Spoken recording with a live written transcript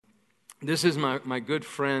This is my good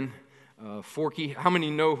friend, Forky. How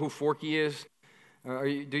many know who Forky is?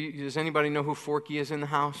 Does anybody know who Forky is in the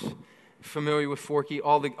house? Familiar with Forky?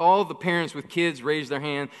 All the parents with kids raise their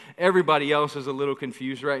hand. Everybody else is a little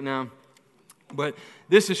confused right now. But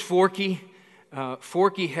this is Forky.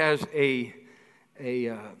 Forky has a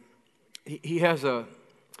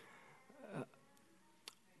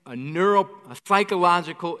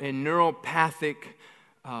psychological and neuropathic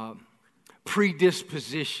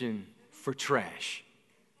predisposition for trash.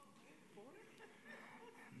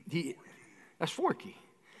 That's Forky.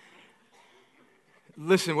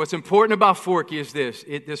 Listen, what's important about Forky is this.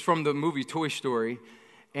 It's from the movie Toy Story.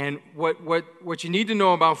 And what you need to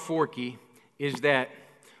know about Forky is that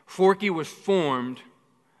Forky was formed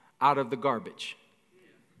out of the garbage.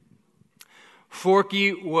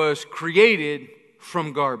 Forky was created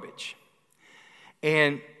from garbage.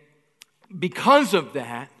 And because of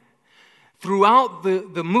that, throughout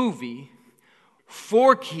the movie,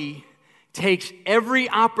 Forky takes every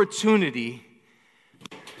opportunity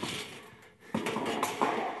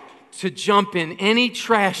to jump in any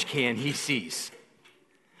trash can he sees.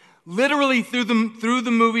 Literally through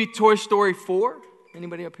the movie Toy Story 4.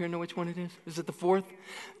 Anybody up here know which one it is? Is it the fourth?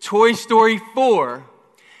 Toy Story 4.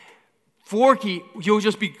 Forky, you'll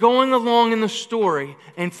just be going along in the story,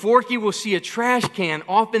 and Forky will see a trash can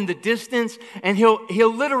off in the distance, and he'll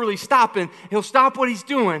literally stop, and he'll stop what he's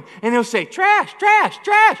doing, and he'll say, trash, trash,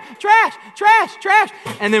 trash, trash, trash, trash.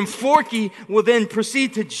 And then Forky will then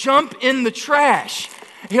proceed to jump in the trash.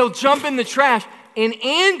 He'll jump in the trash, and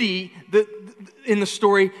Andy, in the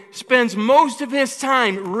story, spends most of his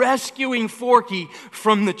time rescuing Forky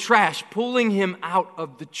from the trash, pulling him out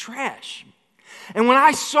of the trash. And when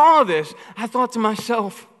I saw this, I thought to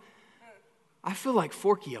myself, I feel like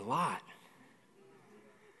Forky a lot.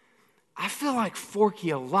 I feel like Forky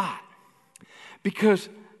a lot. Because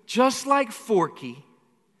just like Forky,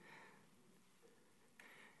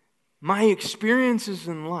 my experiences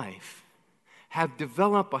in life have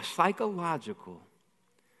developed a psychological,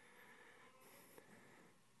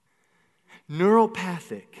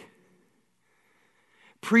 neuropathic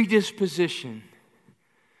predisposition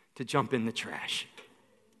to jump in the trash.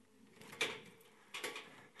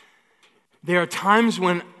 There are times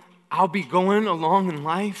when I'll be going along in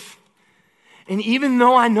life, and even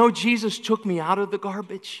though I know Jesus took me out of the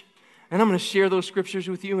garbage, and I'm going to share those scriptures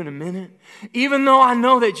with you in a minute, even though I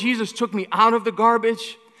know that Jesus took me out of the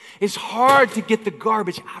garbage, it's hard to get the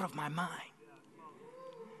garbage out of my mind.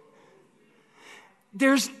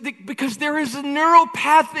 Because there is a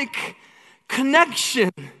neuropathic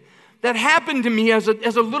connection that happened to me as a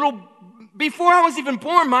little, before I was even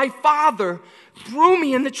born. My father threw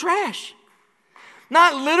me in the trash.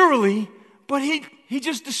 Not literally, but he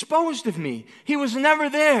just disposed of me. He was never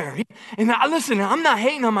there. Listen, I'm not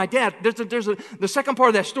hating on my dad. The second part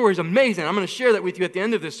of that story is amazing. I'm going to share that with you at the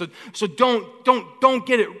end of this. So don't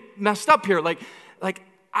get it messed up here. But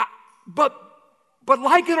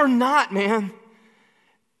like it or not, man,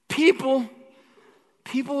 people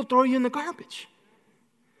throw you in the garbage.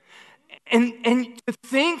 And to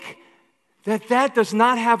think that does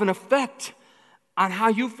not have an effect on how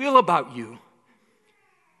you feel about you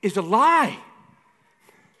is a lie.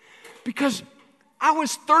 Because I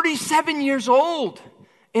was 37 years old,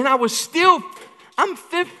 and I'm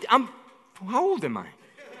 50, how old am I?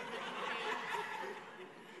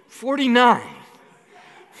 49.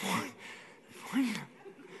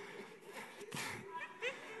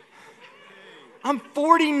 I'm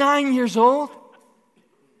 49 years old.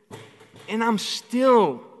 And I'm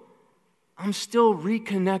still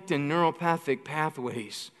reconnecting neuropathic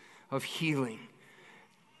pathways of healing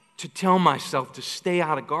to tell myself to stay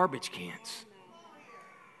out of garbage cans.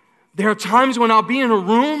 There are times when I'll be in a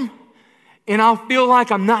room and I'll feel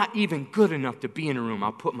like I'm not even good enough to be in a room.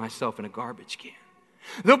 I'll put myself in a garbage can.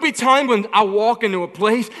 There'll be times when I walk into a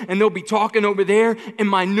place and they'll be talking over there, and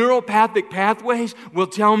my neuropathic pathways will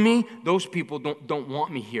tell me, those people don't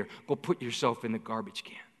want me here. Go put yourself in the garbage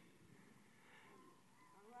can.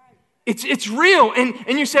 It's real.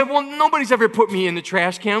 And you say, well, nobody's ever put me in the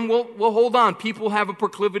trash can. Well, hold on. People have a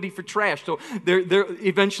proclivity for trash. So they're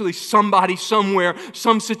eventually somebody, somewhere,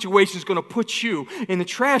 some situation is going to put you in the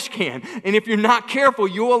trash can. And if you're not careful,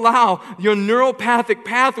 you'll allow your neuropathic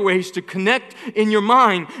pathways to connect in your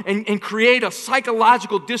mind and create a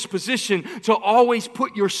psychological disposition to always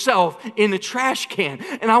put yourself in the trash can.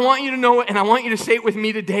 And I want you to know it, and I want you to say it with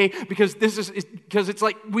me today, because it's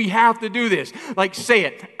like we have to do this. Like, say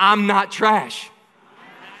it. I'm not trash.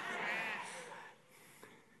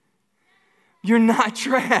 You're not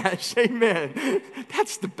trash. Amen.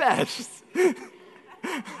 That's the best.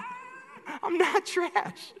 I'm not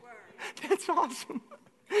trash. That's awesome.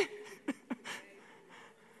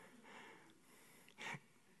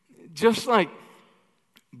 Just like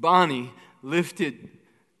Bonnie lifted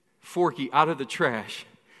Forky out of the trash,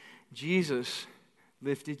 Jesus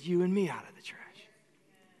lifted you and me out of the trash.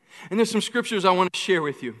 And there's some scriptures I want to share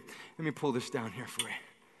with you. Let me pull this down here for you.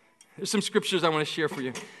 There's some scriptures I want to share for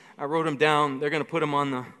you. I wrote them down. They're going to put them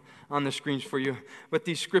on the screens for you. But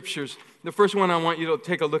these scriptures, the first one I want you to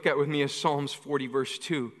take a look at with me is Psalms 40, verse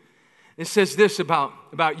 2. It says this about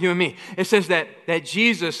you and me. It says that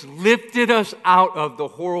Jesus lifted us out of the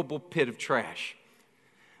horrible pit of trash.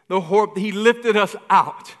 He lifted us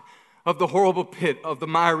out of the horrible pit of the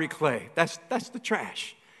miry clay. That's the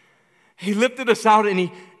trash. He lifted us out and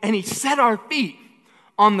he set our feet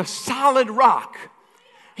on the solid rock.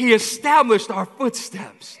 He established our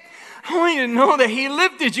footsteps. I want you to know that He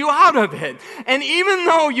lifted you out of it. And even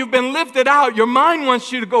though you've been lifted out, your mind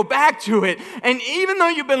wants you to go back to it. And even though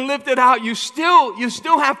you've been lifted out, you still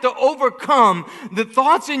have to overcome the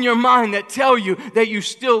thoughts in your mind that tell you that you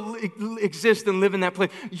still exist and live in that place.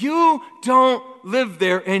 You don't live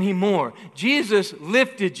there anymore. Jesus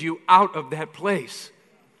lifted you out of that place.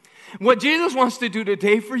 What Jesus wants to do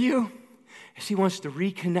today for you is He wants to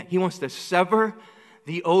reconnect. He wants to sever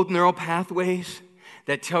the old neural pathways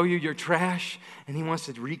that tell you you're trash, and He wants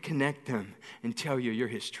to reconnect them and tell you you're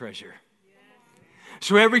His treasure.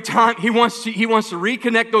 So every time He wants to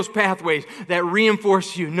reconnect those pathways that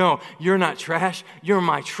reinforce you. No, you're not trash. You're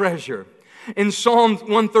my treasure. In Psalm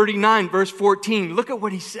 139, verse 14, look at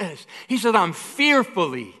what He says. He said, I'm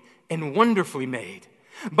fearfully and wonderfully made.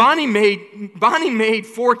 Bonnie made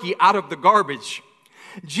Forky out of the garbage.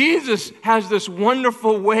 Jesus has this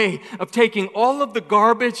wonderful way of taking all of the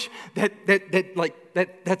garbage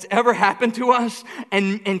that's ever happened to us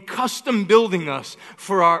and custom building us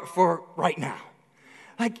for right now.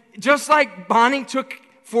 Just like Bonnie took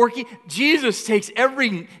Forky, Jesus takes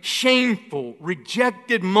every shameful,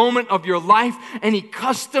 rejected moment of your life and He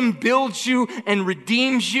custom builds you and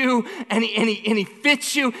redeems you and he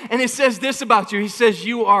fits you. And it says this about you. He says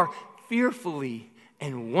you are fearfully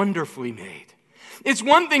and wonderfully made. It's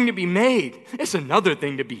one thing to be made. It's another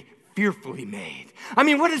thing to be fearfully made. I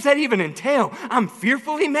mean, what does that even entail? I'm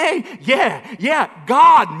fearfully made? Yeah.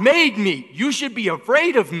 God made me. You should be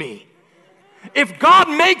afraid of me. If God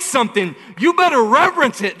makes something, you better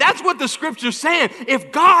reverence it. That's what the scripture's saying.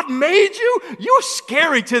 If God made you, you're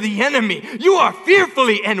scary to the enemy. You are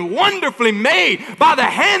fearfully and wonderfully made by the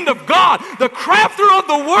hand of God. The crafter of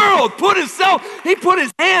the world He put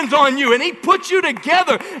His hands on you and He put you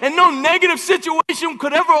together. And no negative situation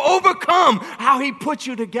could ever overcome how He put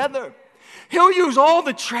you together. He'll use all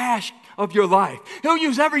the trash of your life. He'll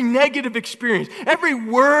use every negative experience, every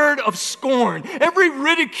word of scorn, every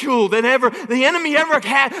ridicule that the enemy ever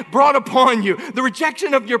had brought upon you, the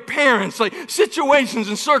rejection of your parents, like situations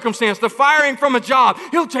and circumstance, the firing from a job.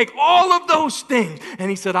 He'll take all of those things. And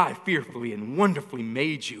He said, I fearfully and wonderfully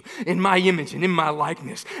made you in my image and in my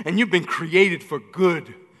likeness. And you've been created for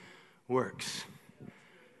good works.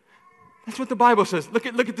 That's what the Bible says. Look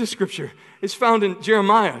at this scripture. It's found in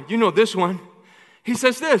Jeremiah. You know this one. He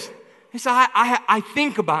says this. He said, I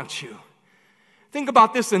think about you. Think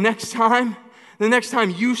about this the next time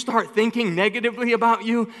you start thinking negatively about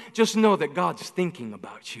you, just know that God's thinking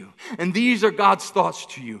about you. And these are God's thoughts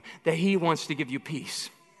to you, that He wants to give you peace,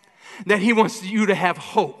 that He wants you to have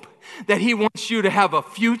hope, that He wants you to have a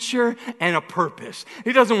future and a purpose.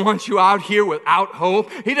 He doesn't want you out here without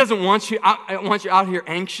hope. He doesn't want you out here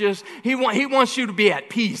anxious. He wants you to be at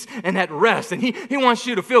peace and at rest. And he wants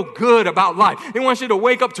you to feel good about life. He wants you to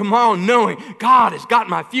wake up tomorrow knowing God has got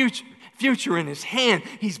my future in His hand.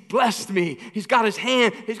 He's blessed me. He's got His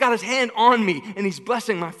hand on me, and He's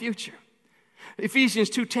blessing my future.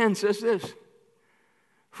 Ephesians 2:10 says this.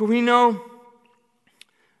 For we know,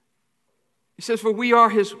 He says, for we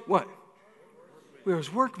are His what? We are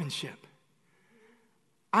His workmanship.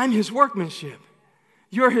 I'm His workmanship.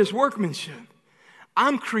 You're His workmanship.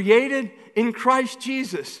 I'm created in Christ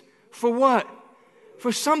Jesus. For what?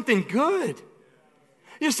 For something good.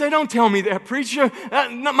 You say, don't tell me that, preacher.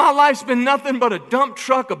 My life's been nothing but a dump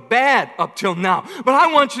truck of bad up till now. But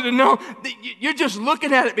I want you to know that you're just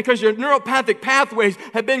looking at it because your neuropathic pathways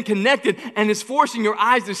have been connected and it's forcing your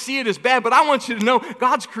eyes to see it as bad. But I want you to know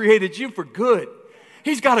God's created you for good.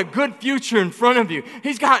 He's got a good future in front of you.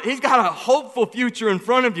 He's got a hopeful future in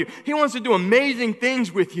front of you. He wants to do amazing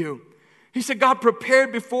things with you. He said God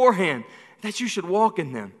prepared beforehand that you should walk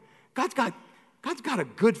in them. God's got a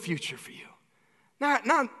good future for you. Not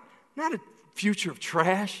a future of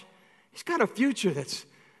trash. He's got a future that's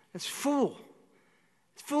full.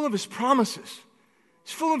 It's full of His promises.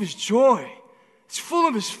 It's full of His joy. It's full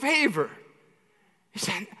of his favor. He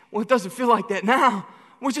said, well, it doesn't feel like that now.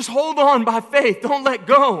 Well, just hold on by faith. Don't let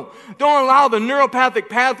go. Don't allow the neuropathic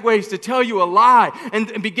pathways to tell you a lie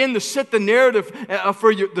and begin to set the narrative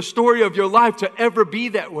for the story of your life to ever be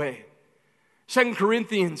that way. 2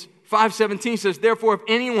 Corinthians 5:17 says, therefore, if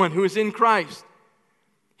anyone who is in Christ,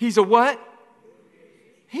 he's a what?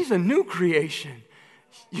 He's a new creation.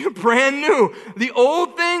 You're brand new. The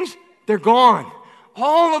old things, they're gone.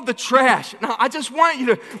 All of the trash. Now, I just want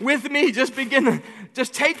you to, with me, just begin to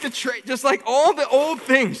just take the trash, just like all the old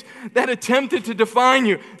things that attempted to define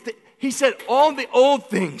you. He said, all the old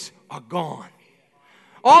things are gone.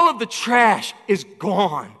 All of the trash is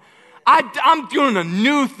gone. I'm doing a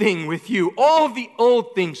new thing with you. All the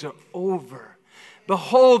old things are over.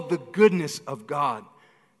 Behold the goodness of God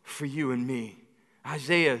for you and me.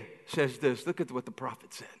 Isaiah says this. Look at what the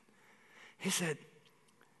prophet said. He said,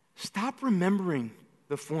 stop remembering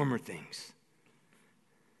the former things.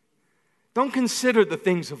 Don't consider the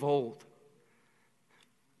things of old.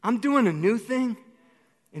 I'm doing a new thing,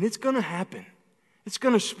 and it's going to happen. It's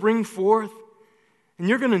going to spring forth, and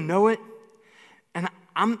you're going to know it. And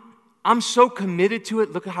I'm so committed to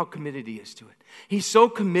it. Look at how committed he is to it. He's so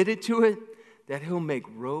committed to it that he'll make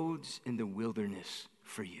roads in the wilderness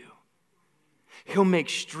for you. He'll make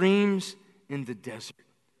streams in the desert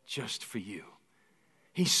just for you.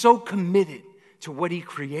 He's so committed to what he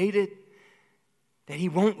created that he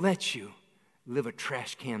won't let you live a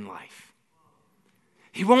trash can life.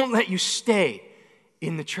 He won't let you stay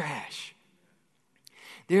in the trash.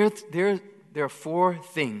 There are 4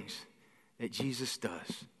 things that Jesus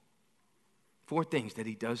does. 4 things that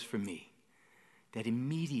he does for me that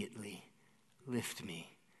immediately lift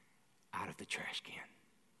me out of the trash can.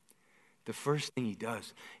 The first thing he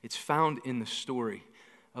does, it's found in the story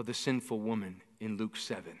of the sinful woman in Luke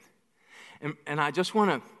 7. And I just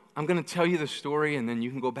I'm going to tell you the story, and then you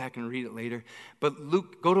can go back and read it later. But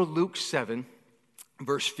go to Luke 7,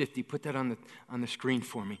 verse 50. Put that on the screen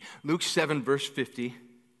for me. Luke 7, verse 50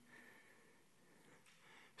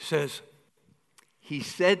 says, he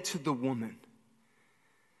said to the woman,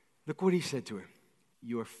 look what he said to her.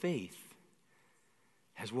 Your faith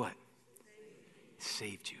has what?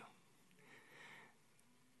 Saved you.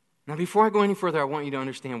 Now, before I go any further, I want you to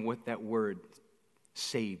understand what that word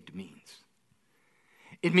saved means.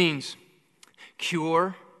 It means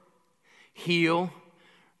cure, heal,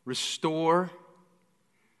 restore,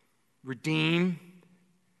 redeem,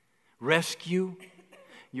 rescue.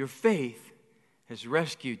 Your faith has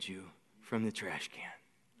rescued you from the trash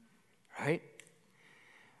can, right?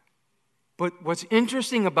 But what's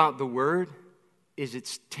interesting about the word is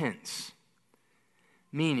its tense,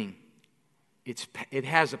 meaning it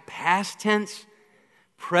has a past tense,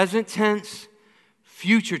 present tense,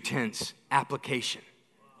 future tense application.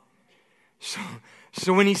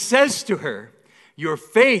 So when he says to her, your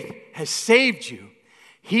faith has saved you,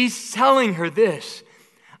 he's telling her this.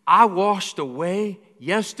 I washed away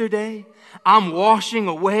yesterday. I'm washing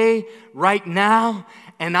away right now.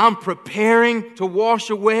 And I'm preparing to wash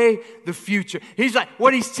away the future. He's like,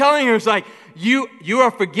 what he's telling her is like, you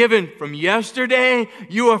are forgiven from yesterday.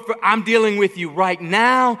 I'm dealing with you right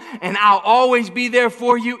now, and I'll always be there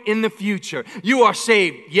for you in the future. You are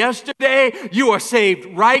saved yesterday. You are saved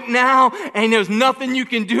right now, and there's nothing you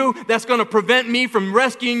can do that's going to prevent me from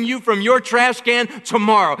rescuing you from your trash can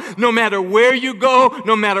tomorrow. No matter where you go,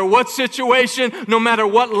 no matter what situation, no matter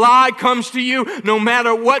what lie comes to you, no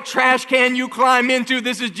matter what trash can you climb into,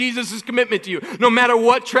 this is Jesus' commitment to you. No matter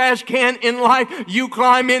what trash can in life you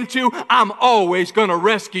climb into, I'm always going to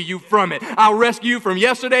rescue you from it. I'll rescue you from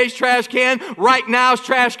yesterday's trash can, right now's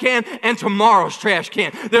trash can, and tomorrow's trash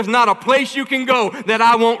can. There's not a place you can go that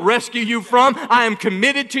I won't rescue you from. I am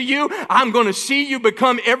committed to you. I'm going to see you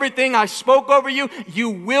become everything I spoke over you. You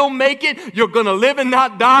will make it. You're going to live and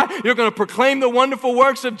not die. You're going to proclaim the wonderful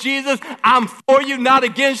works of Jesus. I'm for you, not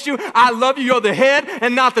against you. I love you. You're the head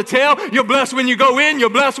and not the tail. You're blessed when you go in. You're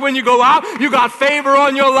blessed when you go out. You got favor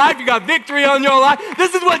on your life. You got victory on your life.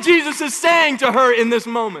 This is what Jesus is saying to her in this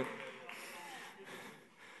moment.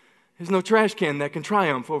 There's no trash can that can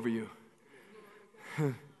triumph over you.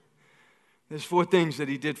 There's 4 things that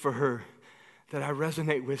he did for her that I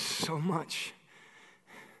resonate with so much.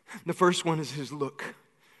 The first one is his look.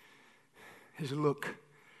 His look.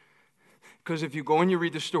 Because if you go and you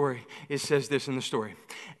read the story, it says this in the story.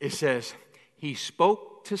 It says, he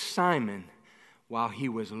spoke to Simon while he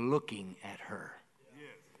was looking at her.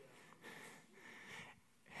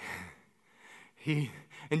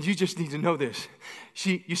 And you just need to know this.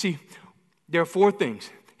 You see, there are 4 things.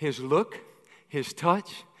 His look, his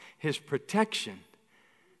touch, his protection,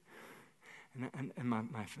 and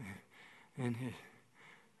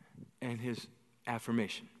and his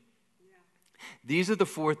affirmation. These are the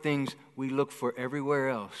four things we look for everywhere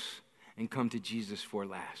else and come to Jesus for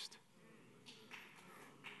last.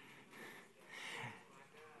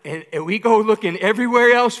 And we go looking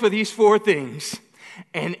everywhere else for these four things.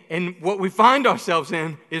 And what we find ourselves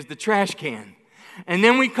in is the trash can. And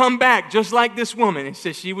then we come back just like this woman. It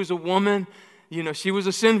says she was a woman, she was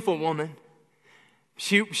a sinful woman.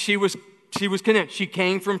 She was condemned. She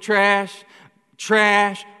came from trash,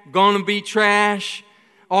 gonna be trash.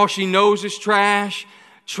 All she knows is trash.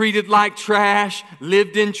 Treated like trash,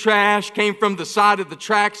 lived in trash, came from the side of the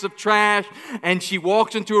tracks of trash, and she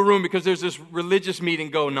walks into a room because there's this religious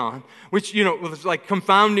meeting going on, which, was like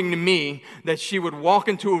confounding to me that she would walk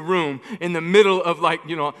into a room in the middle of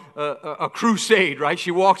a crusade, right?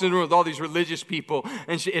 She walks in the room with all these religious people,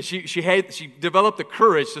 and she developed the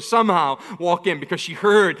courage to somehow walk in because she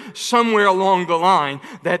heard somewhere along the line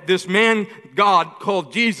that this man, God,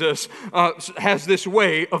 called Jesus, has this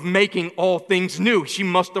way of making all things new. She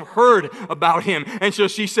must have heard about him. And so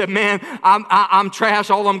she said, man, I'm trash.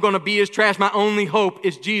 All I'm going to be is trash. My only hope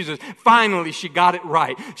is Jesus. Finally, she got it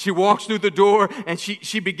right. She walks through the door and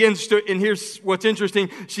she begins to, and here's what's interesting,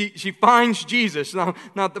 she finds Jesus. Now,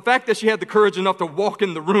 the fact that she had the courage enough to walk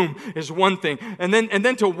in the room is one thing. And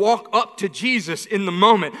then to walk up to Jesus in the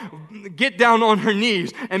moment, get down on her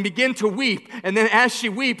knees and begin to weep. And then as she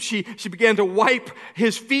weeps, she began to wipe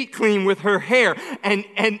his feet clean with her hair. And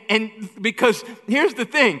because here's the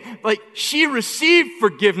thing, she received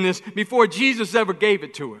forgiveness before Jesus ever gave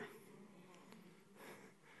it to her.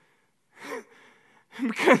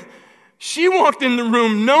 Because she walked in the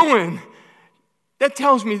room knowing, that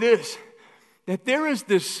tells me this, that there is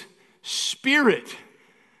this spirit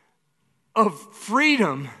of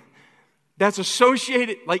freedom that's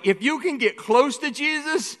associated, if you can get close to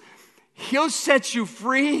Jesus, he'll set you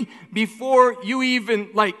free before you even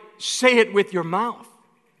say it with your mouth.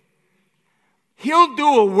 He'll do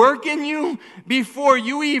a work in you before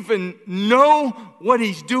you even know what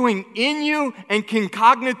he's doing in you and can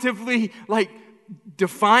cognitively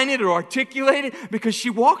define it or articulate it, because she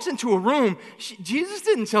walks into a room. Jesus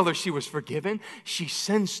didn't tell her she was forgiven. She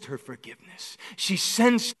sensed her forgiveness. She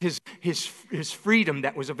sensed his freedom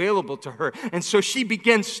that was available to her. And so she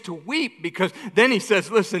begins to weep, because then he says,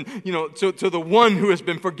 listen, to the one who has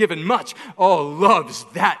been forgiven much, loves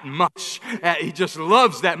that much. He just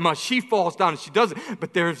loves that much. She falls down and she does it.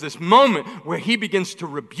 But there's this moment where he begins to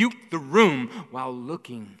rebuke the room while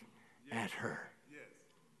looking at her.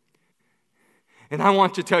 And I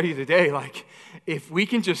want to tell you today, if we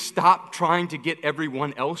can just stop trying to get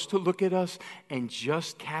everyone else to look at us and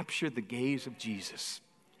just capture the gaze of Jesus.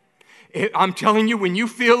 I'm telling you, when you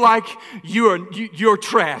feel like you're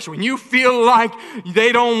trash, when you feel like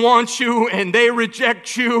they don't want you and they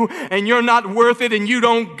reject you and you're not worth it and you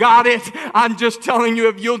don't got it, I'm just telling you,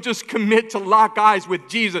 if you'll just commit to lock eyes with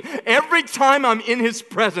Jesus. Every time I'm in his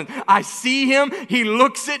presence, I see him, he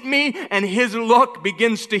looks at me, and his look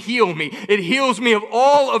begins to heal me. It heals me of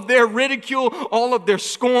all of their ridicule, all of their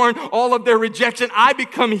scorn, all of their rejection. I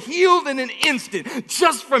become healed in an instant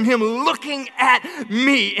just from him looking at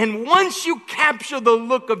me. And once you capture the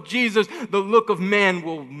look of Jesus, the look of man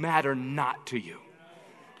will matter not to you.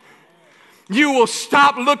 You will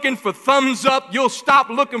stop looking for thumbs up. You'll stop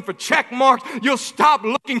looking for check marks. You'll stop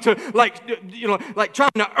looking to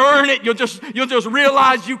trying to earn it. You'll just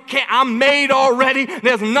realize you can't. I'm made already.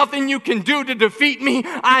 There's nothing you can do to defeat me.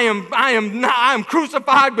 I am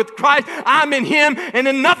crucified with Christ. I'm in him, and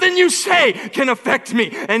then nothing you say can affect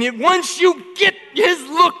me. And once you get his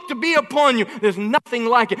look to be upon you, there's nothing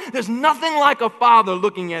like it. There's nothing like a father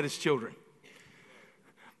looking at his children.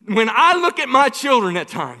 When I look at my children at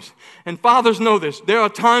times, and fathers know this, there are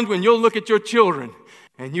times when you'll look at your children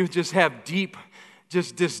and you just have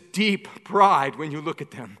this deep pride when you look at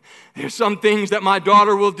them. There's some things that my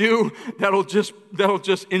daughter will do that'll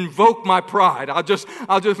just invoke my pride. I'll just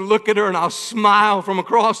look at her and I'll smile from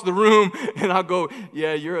across the room and I'll go,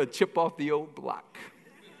 yeah, you're a chip off the old block.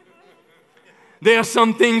 There are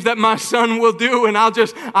some things that my son will do, and I'll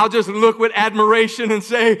just look with admiration and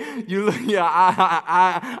say,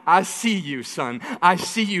 I see you, son. I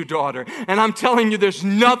see you, daughter. And I'm telling you, there's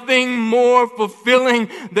nothing more fulfilling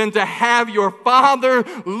than to have your father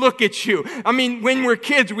look at you. I mean, when we're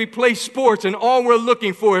kids, we play sports, and all we're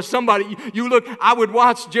looking for is somebody. I would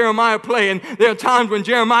watch Jeremiah play, and there are times when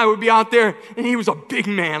Jeremiah would be out there, and he was a big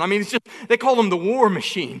man. I mean, they call him the war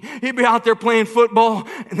machine. He'd be out there playing football,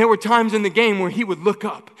 and there were times in the game where he would look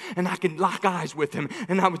up and I could lock eyes with him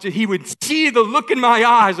and he would see see the look in my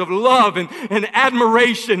eyes of love and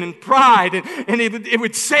admiration and pride. And it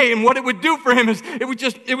would say, and what it would do for him is it would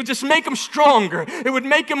just make him stronger. It would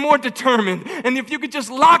make him more determined. And if you could just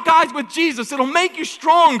lock eyes with Jesus, it'll make you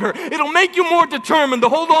stronger. It'll make you more determined to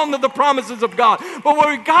hold on to the promises of God. But what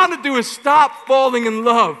we got to do is stop falling in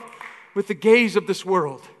love with the gaze of this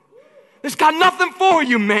world. It's got nothing for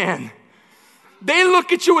you, man. They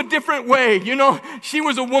look at you a different way. You know, she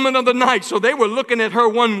was a woman of the night, so they were looking at her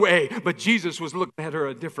one way, but Jesus was looking at her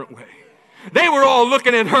a different way. They were all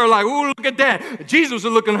looking at her like, ooh, look at that. Jesus was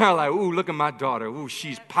looking at her like, ooh, look at my daughter. Ooh,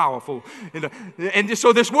 she's powerful. And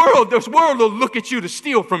so this world will look at you to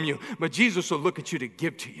steal from you, but Jesus will look at you to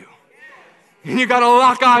give to you. And you got to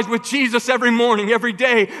lock eyes with Jesus every morning, every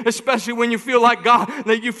day, especially when you feel like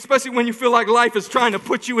especially when you feel like life is trying to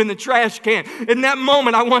put you in the trash can. In that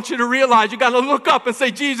moment, I want you to realize you got to look up and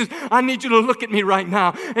say, Jesus, I need you to look at me right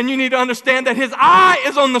now. And you need to understand that his eye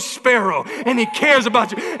is on the sparrow and he cares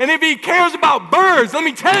about you. And if he cares about birds, let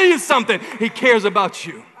me tell you something, he cares about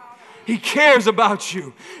you. He cares about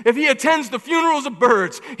you. If he attends the funerals of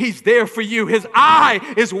birds, he's there for you. His eye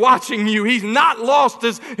is watching you. He's not lost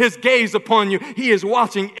his gaze upon you. He is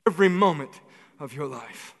watching every moment of your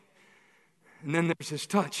life. And then there's his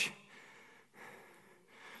touch.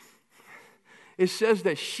 It says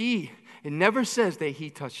that it never says that he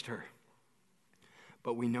touched her.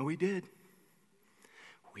 But we know he did.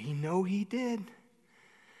 We know he did.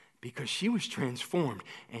 Because she was transformed,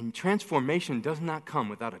 and transformation does not come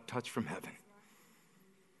without a touch from heaven.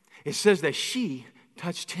 It says that she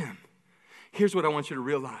touched him. Here's what I want you to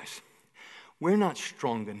realize. We're not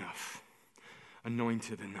strong enough,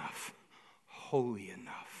 anointed enough, holy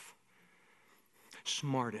enough,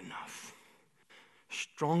 smart enough,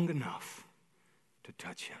 strong enough to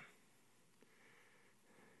touch him.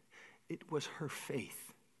 It was her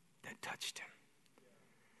faith that touched him.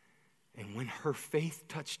 And when her faith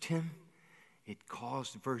touched him, it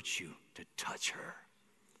caused virtue to touch her.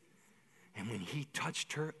 And when he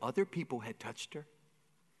touched her, other people had touched her.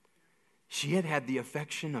 She had had the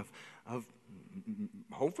affection of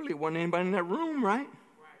hopefully it wasn't anybody in that room, right?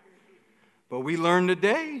 But we learned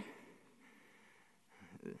today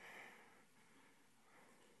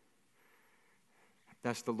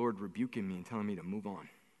that's the Lord rebuking me and telling me to move on.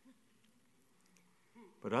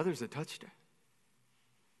 But others had touched her.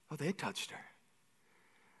 Oh, they touched her.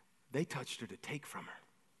 They touched her to take from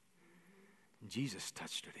her. Jesus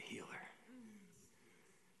touched her to heal her.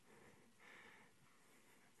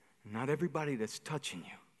 Not everybody that's touching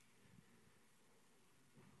you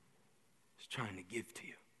is trying to give to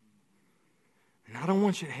you. And I don't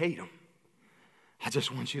want you to hate them. I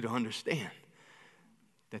just want you to understand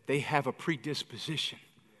that they have a predisposition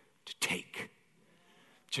to take.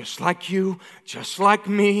 Just like you, just like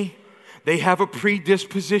me. They have a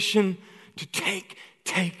predisposition to take.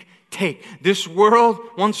 This world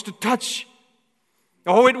wants to touch.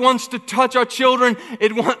 Oh, it wants to touch our children.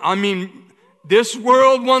 This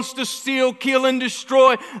world wants to steal, kill, and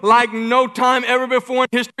destroy like no time ever before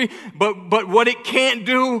in history. But what it can't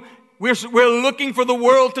do, we're looking for the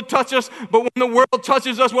world to touch us. But when the world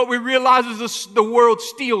touches us, what we realize is the world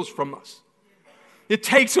steals from us. It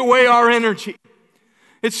takes away our energy.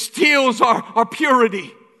 It steals our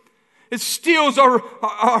purity. It steals our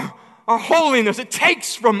holiness. It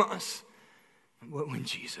takes from us. When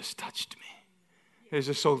Jesus touched me. There's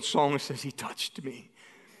this old song that says, he touched me.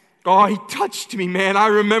 Oh, he touched me, man. I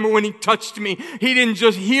remember when he touched me. He didn't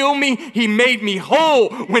just heal me. He made me whole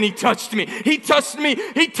when he touched me. He touched me.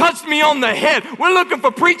 He touched me on the head. We're looking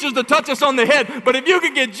for preachers to touch us on the head. But if you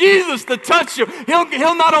could get Jesus to touch you,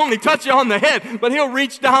 he'll not only touch you on the head, but he'll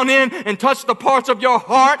reach down in and touch the parts of your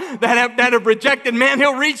heart that have rejected man.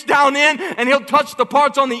 He'll reach down in and he'll touch the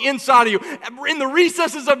parts on the inside of you. In the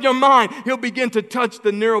recesses of your mind, he'll begin to touch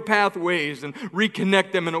the neural pathways and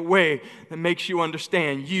reconnect them in a way that makes you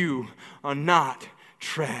understand you are not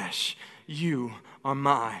trash. You are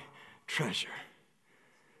my treasure.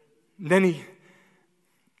 And then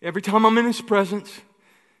every time I'm in his presence,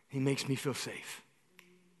 he makes me feel safe.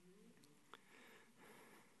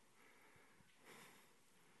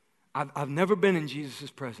 I've never been in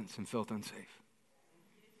Jesus' presence and felt unsafe.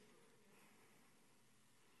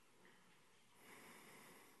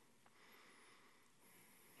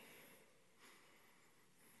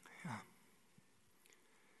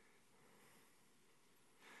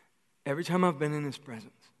 Every time I've been in his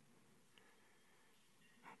presence,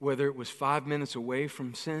 whether it was 5 minutes away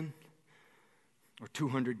from sin or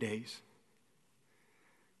 200 days,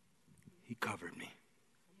 he covered me.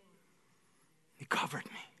 He covered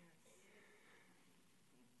me.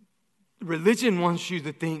 Religion wants you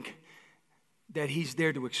to think that he's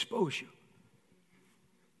there to expose you.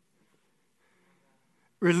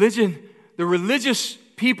 the religious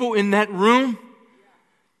people in that room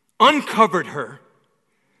uncovered her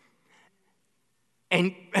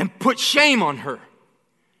and put shame on her.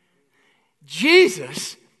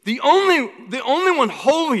 Jesus, the only one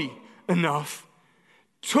holy enough,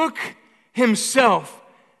 took himself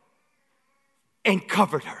and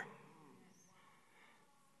covered her.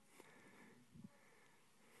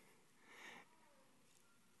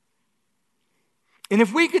 And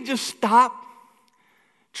if we could just stop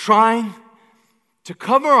trying to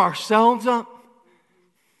cover ourselves up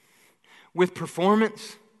with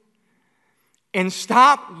performance and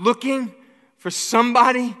stop looking for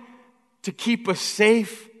somebody to keep us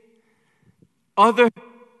safe other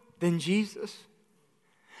than Jesus.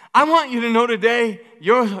 I want you to know today,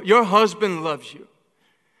 your husband loves you.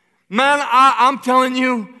 Man, I'm telling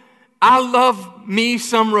you, I love me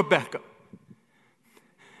some Rebecca.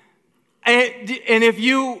 And if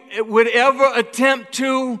you would ever attempt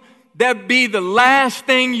to, that'd be the last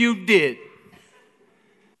thing you did.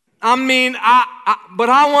 I mean, but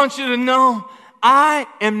I want you to know, I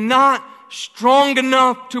am not strong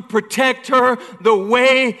enough to protect her the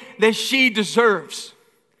way that she deserves.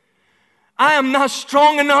 I am not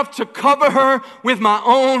strong enough to cover her with my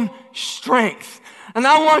own strength. And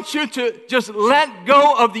I want you to just let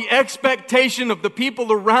go of the expectation of the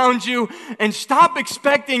people around you and stop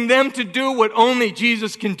expecting them to do what only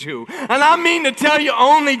Jesus can do. And I mean to tell you,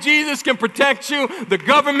 only Jesus can protect you. The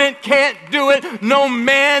government can't do it. No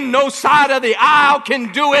man, no side of the aisle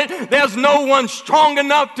can do it. There's no one strong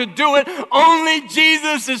enough to do it. Only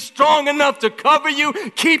Jesus is strong enough to cover you,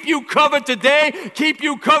 keep you covered today, keep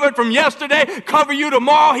you covered from yesterday, cover you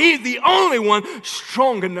tomorrow. He's the only one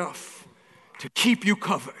strong enough to keep you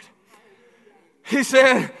covered. He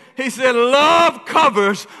said, love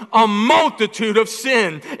covers a multitude of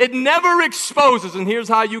sin. It never exposes. And here's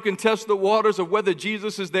how you can test the waters of whether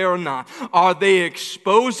Jesus is there or not. Are they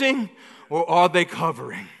exposing or are they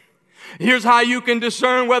covering? Here's how you can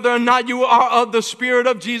discern whether or not you are of the Spirit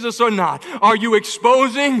of Jesus or not. Are you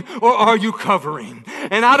exposing or are you covering?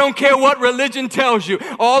 And I don't care what religion tells you.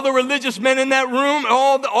 All the religious men in that room,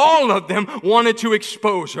 all of them wanted to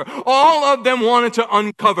expose her. All of them wanted to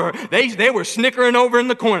uncover her. They were snickering over in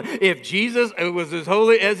the corner. If Jesus was as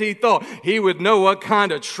holy as he thought, he would know what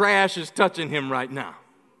kind of trash is touching him right now.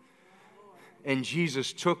 And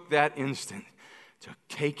Jesus took that instant to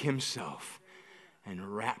take himself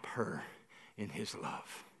and wrap her in his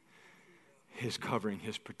love, his covering,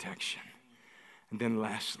 his protection. And then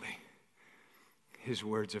lastly, his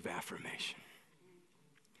words of affirmation.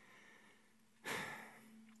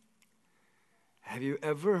 Have you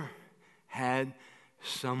ever had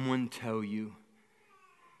someone tell you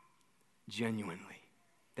genuinely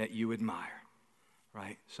that you admire,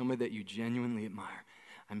 right? Somebody that you genuinely admire.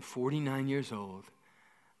 I'm 49 years old.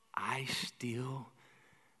 I still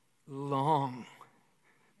long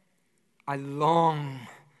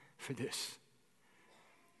for this.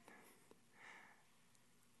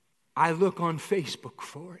 I look on Facebook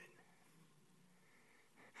for it.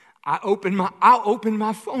 I'll open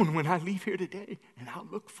my phone when I leave here today and I'll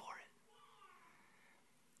look for it.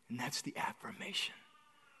 And that's the affirmation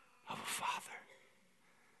of a father.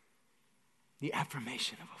 The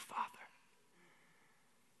affirmation of a father.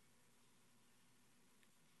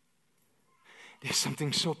 There's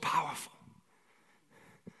something so powerful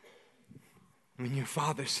when your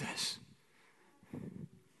father says,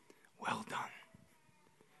 well done.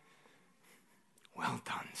 Well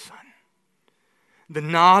done, son. The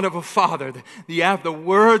nod of a father, the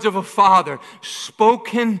words of a father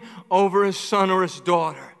spoken over his son or his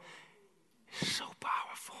daughter is so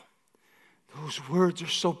powerful. Those words are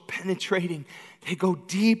so penetrating. They go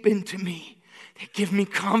deep into me. They give me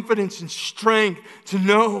confidence and strength to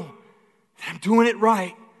know that I'm doing it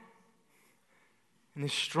right. And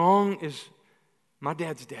as strong as my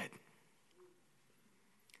dad's dead,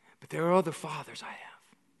 but there are other fathers I have.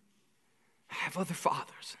 I have other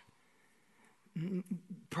fathers.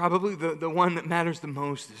 Probably the one that matters the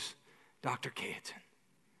most is Dr. Cayetan.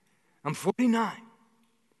 I'm 49.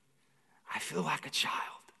 I feel like a child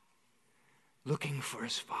looking for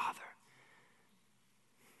his father.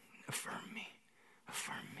 Affirm me,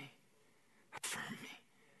 affirm me, affirm me,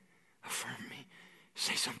 affirm me.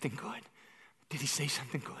 Say something good. Did he say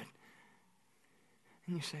something good?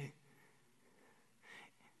 And you say,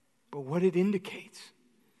 but what it indicates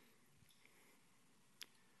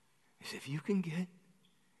is if you can get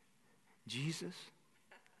Jesus,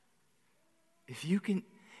 if you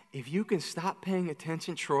can stop paying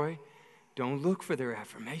attention, Troy, don't look for their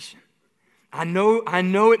affirmation. I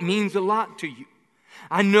know it means a lot to you.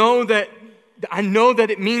 I know that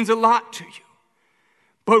it means a lot to you.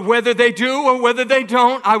 But whether they do or whether they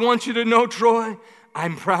don't, I want you to know, Troy,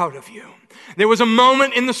 I'm proud of you. There was a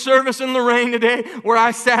moment in the service in Lorraine today where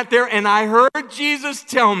I sat there and I heard Jesus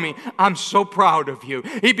tell me, I'm so proud of you.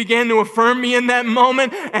 He began to affirm me in that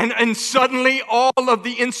moment, and suddenly all of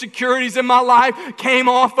the insecurities in my life came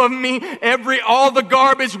off of me. All the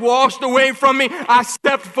garbage washed away from me. I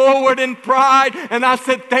stepped forward in pride and I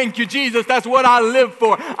said, thank you, Jesus. That's what I live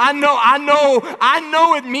for. I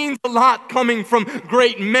know it means a lot coming from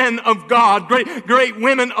great men of God, great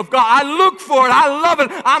women of God. I look for it. I love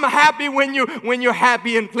it. I'm happy when you're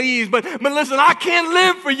happy and pleased. But listen, I can't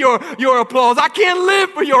live for your applause. I can't live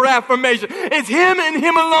for your affirmation. It's Him and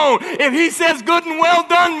Him alone. If He says, good and well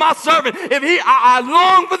done, my servant. I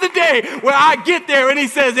long for the day where I get there and He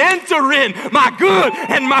says, enter in, my good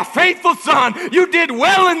and my faithful son. You did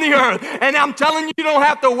well in the earth. And I'm telling you, you don't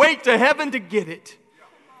have to wait to heaven to get it.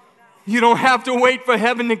 You don't have to wait for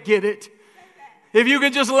heaven to get it. If you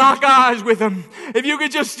could just lock eyes with Him. If you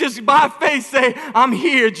could just by faith say, I'm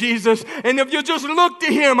here, Jesus. And if you just look to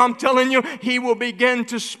Him, I'm telling you, He will begin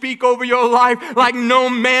to speak over your life like no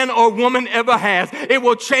man or woman ever has. It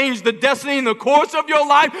will change the destiny and the course of your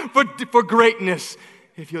life for greatness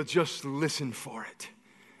if you'll just listen for it.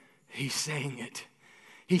 He's saying it.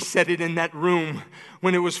 He said it in that room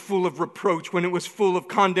when it was full of reproach, when it was full of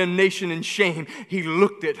condemnation and shame. He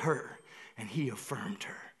looked at her and He affirmed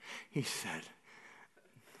her. He said,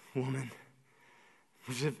 woman,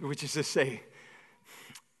 which is to say,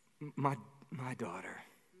 my daughter,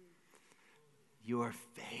 your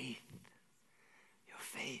faith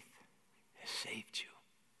has saved you.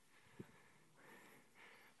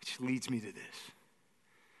 Which leads me to this.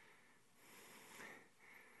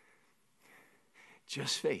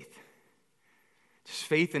 Just faith. Just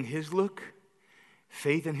faith in His look,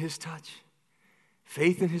 faith in His touch,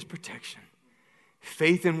 faith in His protection,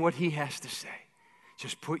 faith in what He has to say.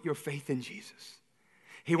 Just put your faith in Jesus.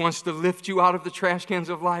 He wants to lift you out of the trash cans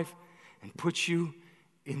of life and put you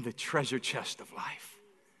in the treasure chest of life.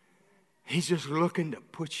 He's just looking to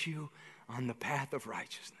put you on the path of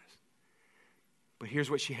righteousness. But here's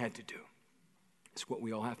what she had to do. It's what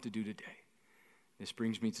we all have to do today. This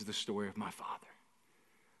brings me to the story of my father.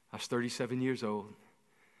 I was 37 years old.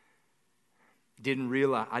 I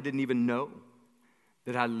didn't even know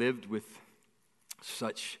that I lived with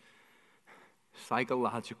such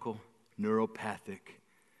psychological, neuropathic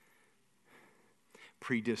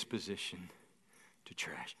predisposition to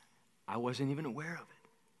trash. I wasn't even aware of it.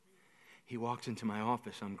 He walks into my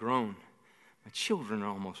office. I'm grown. My children are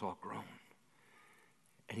almost all grown.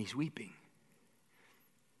 And he's weeping.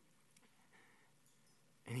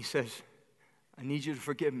 And he says, I need you to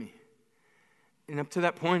forgive me. And up to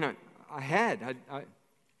that point, I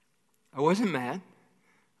wasn't mad.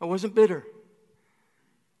 I wasn't bitter.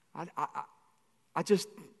 I just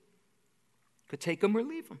could take him or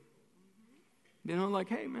leave him. You know, like,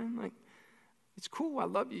 hey, man, like, it's cool. I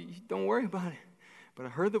love you. Don't worry about it. But I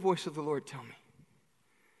heard the voice of the Lord tell me,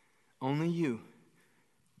 only you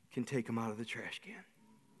can take him out of the trash can.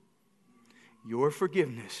 Your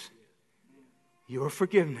forgiveness.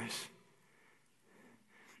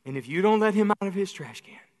 And if you don't let him out of his trash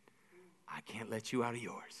can, I can't let you out of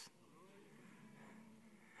yours.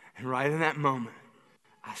 And right in that moment,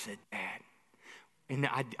 I said, Dad. And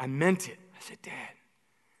I meant it. I said, Dad,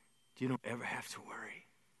 you don't ever have to worry.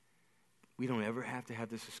 We don't ever have to have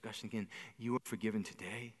this discussion again. You are forgiven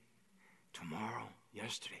today, tomorrow,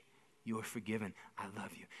 yesterday. You are forgiven. I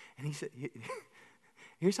love you. And he said,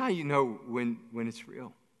 here's how you know when it's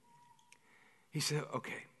real. He said,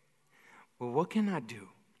 okay, well, what can I do?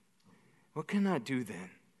 What can I do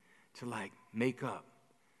then to like make up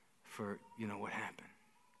for, what happened?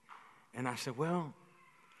 And I said, well,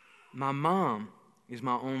 my mom is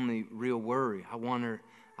my only real worry. I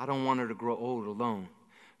don't want her to grow old alone.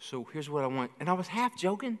 So here's what I want. And I was half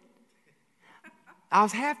joking.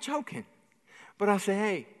 But I said,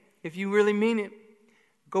 hey, if you really mean it,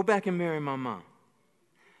 go back and marry my mom.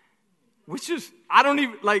 Which is,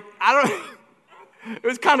 it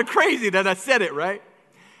was kind of crazy that I said it, right?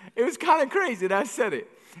 It was kind of crazy that I said it.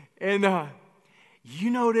 And you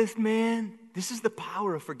know this, man, this is the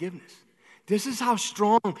power of forgiveness. This is how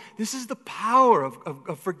strong, this is the power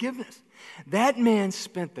of forgiveness. That man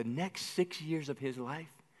spent the next 6 years of his life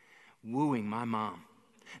wooing my mom.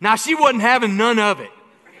 Now, she wasn't having none of it.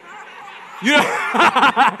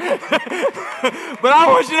 But I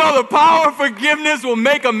want you to know the power of forgiveness will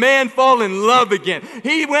make a man fall in love again.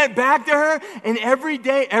 He went back to her, and every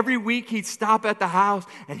day, every week, he'd stop at the house,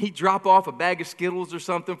 and he'd drop off a bag of Skittles or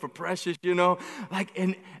something for Precious,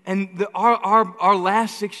 Our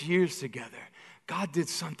last 6 years together, God did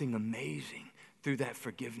something amazing through that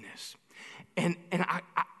forgiveness. And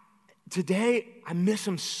today, I miss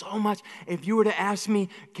him so much. If you were to ask me,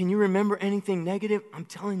 can you remember anything negative? I'm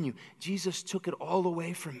telling you, Jesus took it all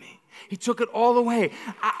away from me. He took it all away.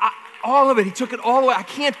 All of it. He took it all away. I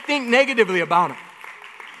can't think negatively about him.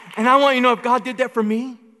 And I want you to know, if God did that for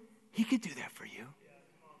me, he could do that for you.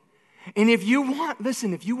 And if you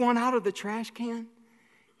want out of the trash can,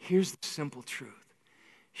 here's the simple truth.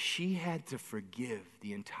 She had to forgive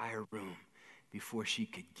the entire room before she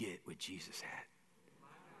could get what Jesus had.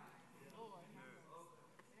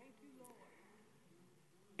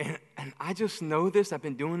 And I just know this. I've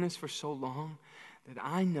been doing this for so long that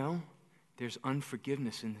I know there's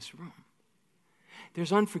unforgiveness in this room.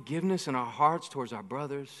 There's unforgiveness in our hearts towards our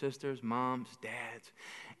brothers, sisters, moms, dads.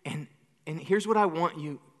 And here's what I want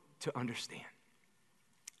you to understand.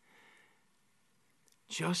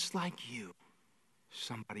 Just like you,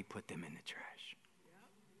 somebody put them in the trash.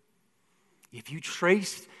 If you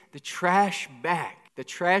trace the trash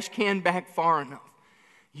can back far enough,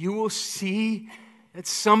 you will see that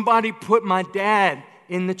somebody put my dad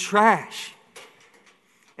in the trash.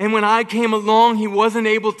 And when I came along, he wasn't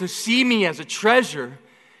able to see me as a treasure.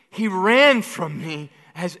 He ran from me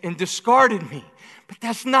and discarded me. But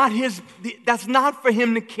that's not for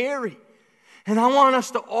him to carry. And I want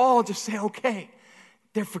us to all just say, okay,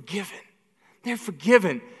 they're forgiven. They're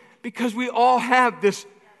forgiven because we all have this,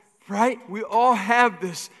 right? We all have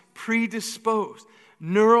this predisposed,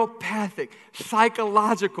 neuropathic,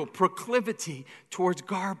 psychological proclivity towards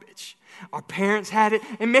garbage. Our parents had it,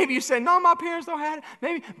 and maybe you say, no, my parents don't have it.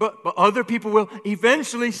 Maybe, but other people will.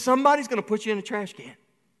 Eventually, somebody's going to put you in a trash can.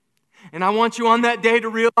 And I want you on that day to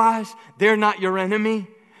realize they're not your enemy.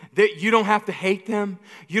 That you don't have to hate them.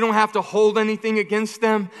 You don't have to hold anything against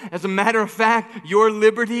them. As a matter of fact, your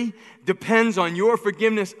liberty depends on your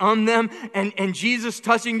forgiveness on them and Jesus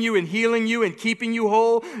touching you and healing you and keeping you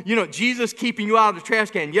whole. You know, Jesus keeping you out of the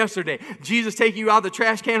trash can yesterday. Jesus taking you out of the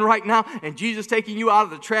trash can right now and Jesus taking you out of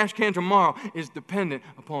the trash can tomorrow is dependent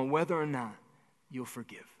upon whether or not you'll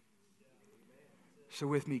forgive. So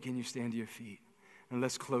with me, can you stand to your feet? And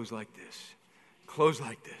let's close like this. Close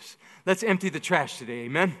like this. Let's empty the trash today,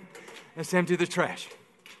 amen? Let's empty the trash.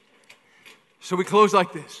 So we close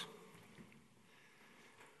like this.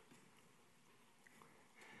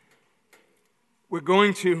 We're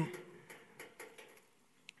going to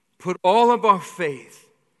put all of our faith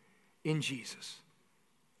in Jesus.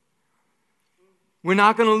 We're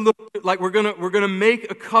not going to look like we're going to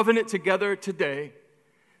make a covenant together today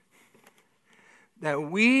that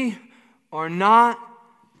we are no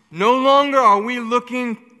longer are we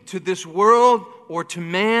looking to this world or to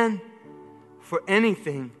man for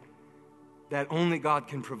anything that only God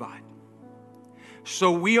can provide.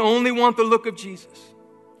 So we only want the look of Jesus.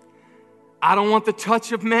 I don't want the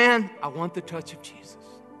touch of man. I want the touch of Jesus.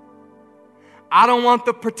 I don't want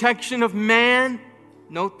the protection of man.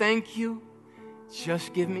 No, thank you.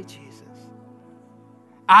 Just give me Jesus.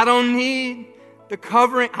 I don't need the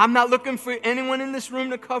covering. I'm not looking for anyone in this room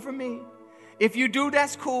to cover me. If you do,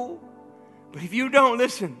 that's cool. But if you don't,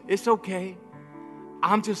 listen, it's okay.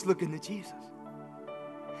 I'm just looking to Jesus.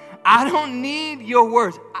 I don't need your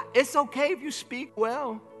words. It's okay if you speak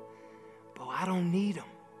well, but I don't need them.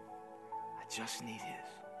 I just need His.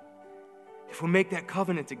 If we make that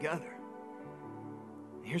covenant together,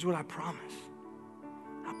 here's what I promise.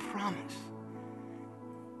 I promise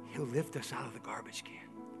He'll lift us out of the garbage can.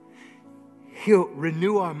 He'll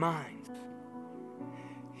renew our minds.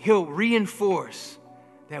 He'll reinforce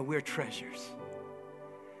that we're treasures.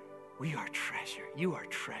 We are treasure. You are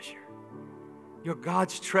treasure. You're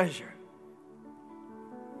God's treasure.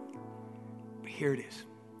 But here it is.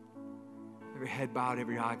 Every head bowed,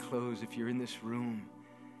 every eye closed. If you're in this room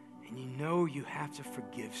and you know you have to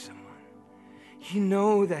forgive someone, you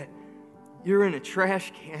know that you're in a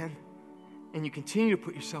trash can and you continue to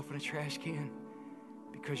put yourself in a trash can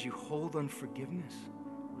because you hold unforgiveness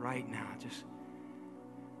right now, just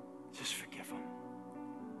forgive them.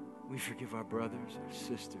 We forgive our brothers, our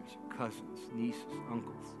sisters, our cousins, nieces,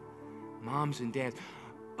 uncles, moms and dads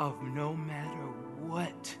of no matter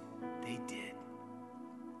what they did.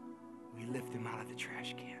 We lift them out of the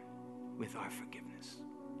trash can with our forgiveness.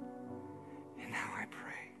 And now I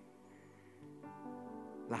pray,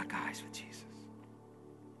 lock eyes with Jesus.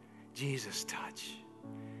 Jesus touch.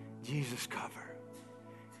 Jesus cover.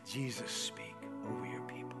 Jesus speak over your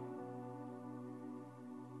people.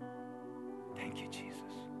 Thank you, Jesus.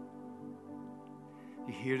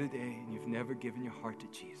 You're here today and you've never given your heart to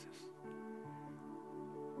Jesus.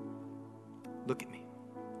 Look at me.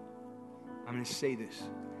 I'm going to say this.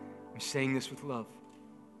 I'm saying this with love.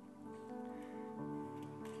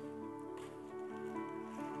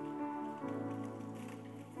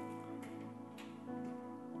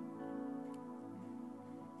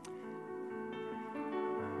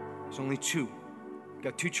 There's only two. You've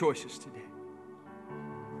got two choices today.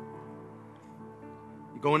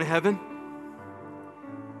 You're going to heaven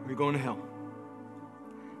or you're going to hell.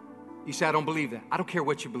 You say, I don't believe that. I don't care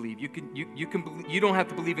what you believe. You can believe, you don't have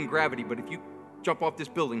to believe in gravity, but if you jump off this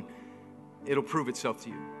building, it'll prove itself to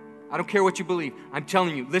you. I don't care what you believe. I'm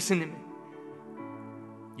telling you, listen to me.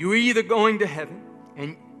 You're either going to heaven,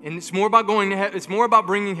 and it's more about going to heaven. It's more about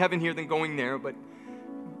bringing heaven here than going there. But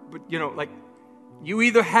you know, like, you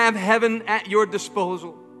either have heaven at your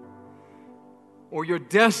disposal, or you're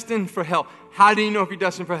destined for hell. How do you know if you're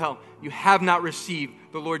destined for hell? You have not received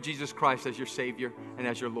the Lord Jesus Christ as your Savior and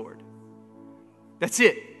as your Lord. That's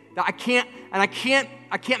it. I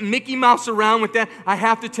can't Mickey Mouse around with that. I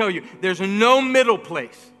have to tell you, there's no middle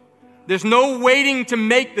place. There's no waiting to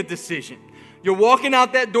make the decision. You're walking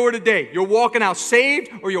out that door today. You're walking out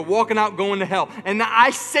saved or you're walking out going to hell. And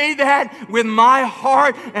I say that with my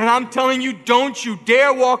heart, and I'm telling you, don't you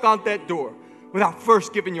dare walk out that door without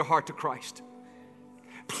first giving your heart to Christ.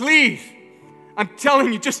 Please, I'm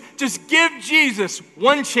telling you, just give Jesus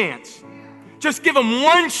one chance. Just give him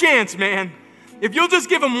one chance, man. If you'll just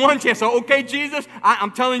give him one chance. So, okay, Jesus,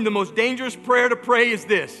 I'm telling you, the most dangerous prayer to pray is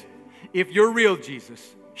this. If you're real,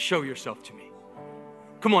 Jesus, show yourself to me.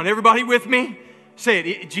 Come on, everybody with me? Say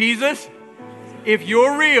it. Jesus, if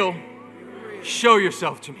you're real, show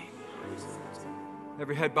yourself to me.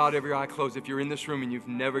 Every head bowed, every eye closed. If you're in this room and you've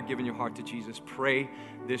never given your heart to Jesus, pray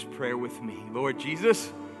this prayer with me. Lord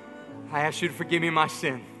Jesus, I ask you to forgive me my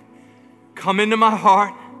sin. Come into my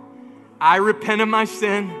heart. I repent of my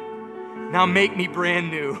sin. Now make me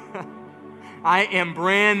brand new. I am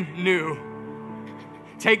brand new.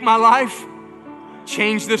 Take my life.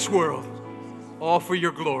 Change this world. All for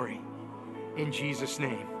your glory. In Jesus'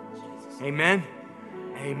 name. Amen.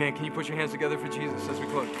 Amen. Can you put your hands together for Jesus as we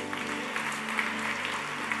close?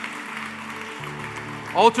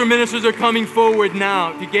 Altar ministers are coming forward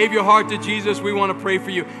now. If you gave your heart to Jesus, we want to pray for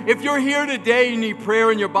you. If you're here today and you need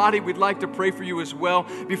prayer in your body, we'd like to pray for you as well.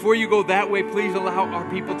 Before you go that way, please allow our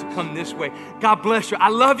people to come this way. God bless you. I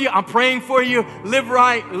love you. I'm praying for you. Live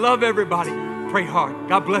right. Love everybody. Pray hard.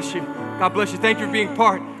 God bless you. God bless you. Thank you for being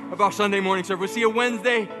part of our Sunday morning service. We'll see you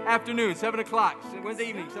Wednesday afternoon, 7 o'clock. Wednesday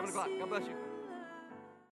evening, 7 o'clock. God bless you.